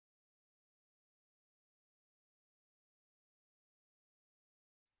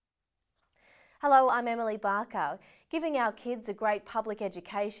Hello, I'm Emily Barker. Giving our kids a great public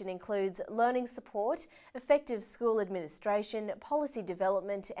education includes learning support, effective school administration, policy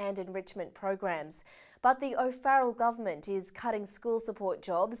development and enrichment programs. But the O'Farrell government is cutting school support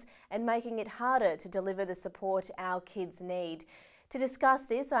jobs and making it harder to deliver the support our kids need. To discuss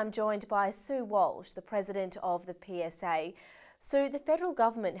this, I'm joined by Sue Walsh, the president of the PSA. So the federal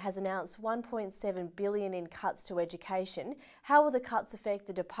government has announced $1.7 billion in cuts to education. How will the cuts affect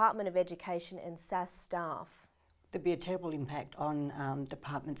the Department of Education and SAS staff? There'll be a terrible impact on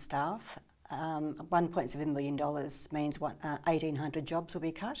department staff. $1.7 million means 1,800 jobs will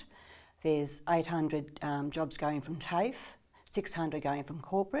be cut. There's 800 jobs going from TAFE, 600 going from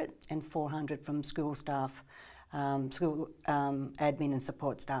corporate and 400 from school staff, school admin and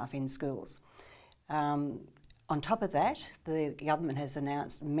support staff in schools. On top of that, the government has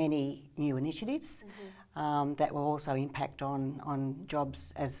announced many new initiatives that will also impact on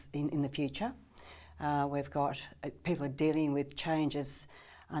jobs as in the future. We've got people are dealing with changes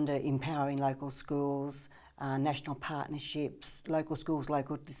under empowering local schools, national partnerships, local schools,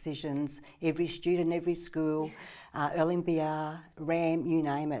 local decisions, every student, every school, LMBR, RAM, you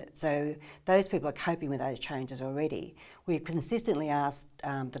name it. So those people are coping with those changes already. We've consistently asked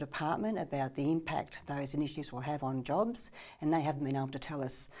the department about the impact those initiatives will have on jobs, and they haven't been able to tell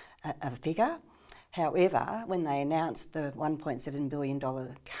us a figure. However, when they announced the $1.7 billion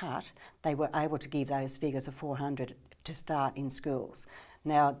cut, they were able to give those figures of 400 to start in schools.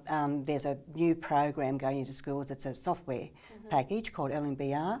 Now, there's a new program going into schools. It's a software package called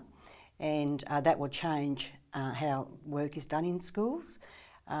LMBR, and that will change how work is done in schools.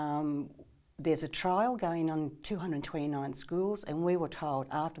 There's a trial going on 229 schools, and we were told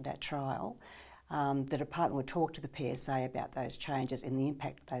after that trial the department would talk to the PSA about those changes and the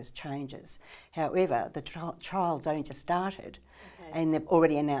impact of those changes. However, the trial's only just started, and they've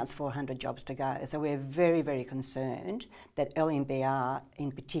already announced 400 jobs to go. So we're very, very concerned that LMBR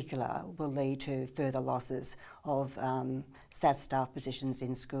in particular will lead to further losses of SAS staff positions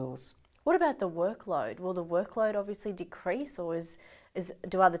in schools. What about the workload? Will the workload obviously decrease, or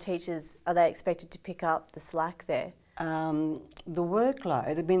do other teachers, are they expected to pick up the slack there? The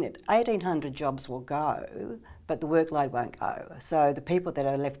workload, I mean, 1,800 jobs will go, but the workload won't go. So the people that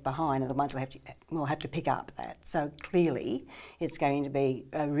are left behind are the ones who will have to pick up that. So clearly, it's going to be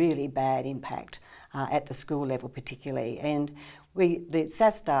a really bad impact at the school level, particularly. And the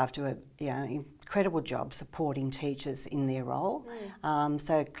SAS staff do an incredible job supporting teachers in their role.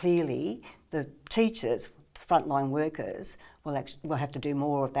 So clearly, the teachers, frontline workers, will have to do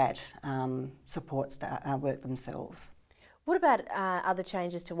more of that support work themselves. What about other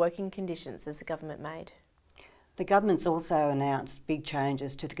changes to working conditions has the government made? The government's also announced big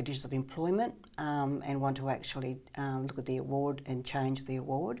changes to the conditions of employment and want to actually look at the award and change the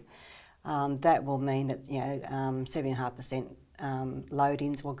award. That will mean that 7.5%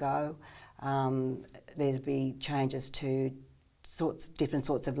 load-ins will go. There'll be changes to different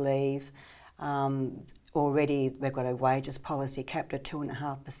sorts of leave. Already we've got a wages policy capped at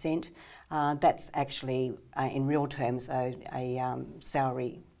 2.5%. That's actually, in real terms, a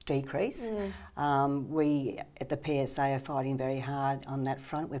salary decrease. We at the PSA are fighting very hard on that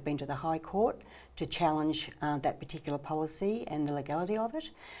front. We've been to the High Court to challenge that particular policy and the legality of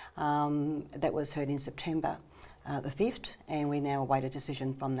it. That was heard in September the 5th, and we now await a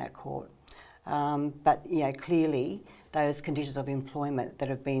decision from that court. But clearly those conditions of employment that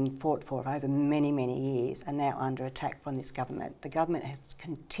have been fought for over many, many years are now under attack from this government. The government has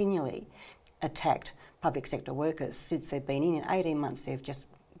continually attacked public sector workers since they've been in. 18 months they've just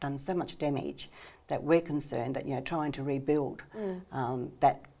done so much damage that we're concerned that trying to rebuild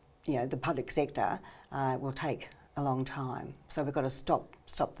the public sector will take a long time. So we've got to stop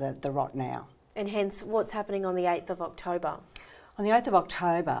the rot now. And hence, what's happening on the 8th of October? On the 8th of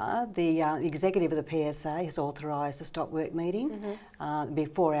October, the executive of the PSA has authorised a stop work meeting. There'll be a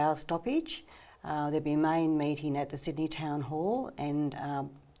 4-hour stoppage. There'll be a main meeting at the Sydney Town Hall, and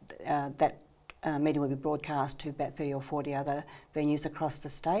that meeting will be broadcast to about 30 or 40 other venues across the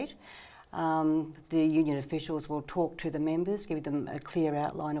state. The union officials will talk to the members, give them a clear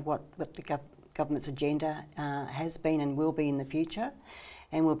outline of what the government's agenda has been and will be in the future.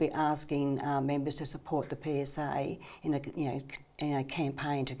 And we'll be asking members to support the PSA in a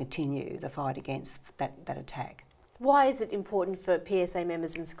campaign to continue the fight against that attack. Why is it important for PSA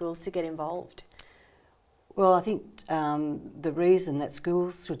members in schools to get involved? Well, I think the reason that the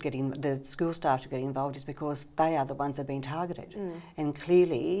school staff should get involved is because they are the ones that are being targeted. And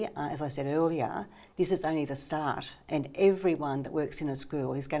clearly, as I said earlier, this is only the start, and everyone that works in a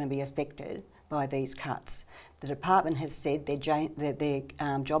school is going to be affected by these cuts. The department has said their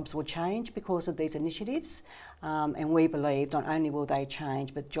jobs will change because of these initiatives, and we believe not only will they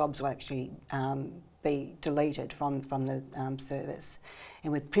change, but jobs will actually be deleted from the service.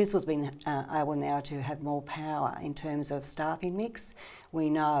 And with principals being able now to have more power in terms of staffing mix, we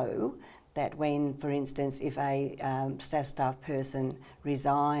know that when, for instance, if a SAS staff person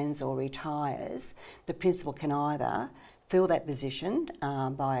resigns or retires, the principal can either fill that position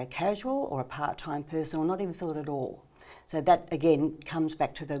by a casual or a part-time person, or not even fill it at all. So that again comes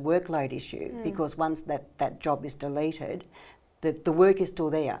back to the workload issue, because once that job is deleted, the work is still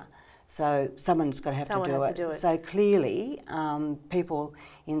there. So someone's got to have to do it. So clearly, people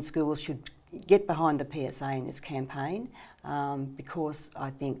in schools should get behind the PSA in this campaign, because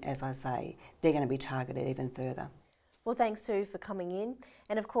I think, as I say, they're going to be targeted even further. Well, thanks, Sue, for coming in.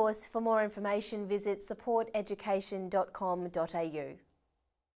 And of course, for more information, visit supporteducation.com.au.